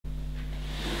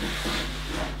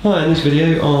Hi, in this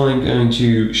video I'm going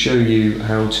to show you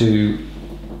how to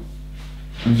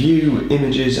view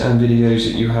images and videos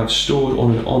that you have stored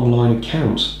on an online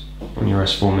account on your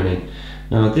S4 Mini.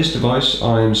 Now at this device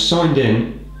I am signed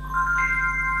in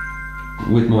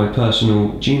with my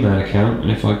personal Gmail account,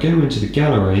 and if I go into the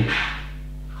gallery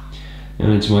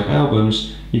and into my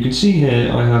albums, you can see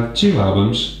here I have two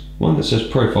albums, one that says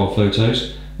profile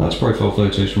photos, that's profile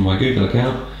photos from my Google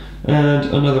account, and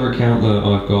another account that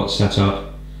I've got set up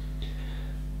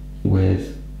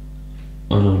with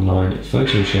an online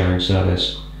photo sharing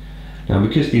service. Now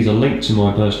because these are linked to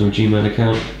my personal Gmail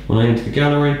account, when I enter the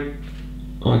gallery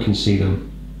I can see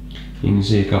them. You can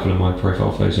see a couple of my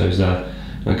profile photos there.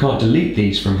 I can't delete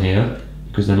these from here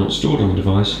because they're not stored on the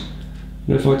device,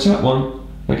 but if I tap one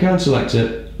I can select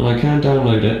it and I can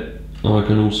download it, and I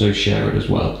can also share it as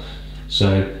well.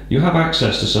 So you have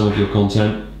access to some of your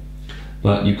content,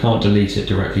 but you can't delete it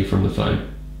directly from the phone.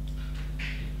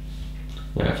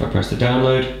 Now if I press the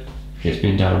download, it's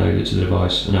been downloaded to the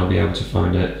device and I'll be able to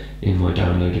find it in my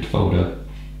downloaded folder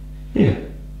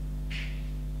here.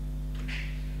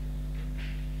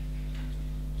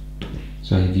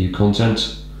 So you view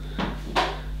content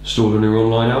stored on your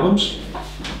online albums.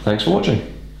 Thanks for watching.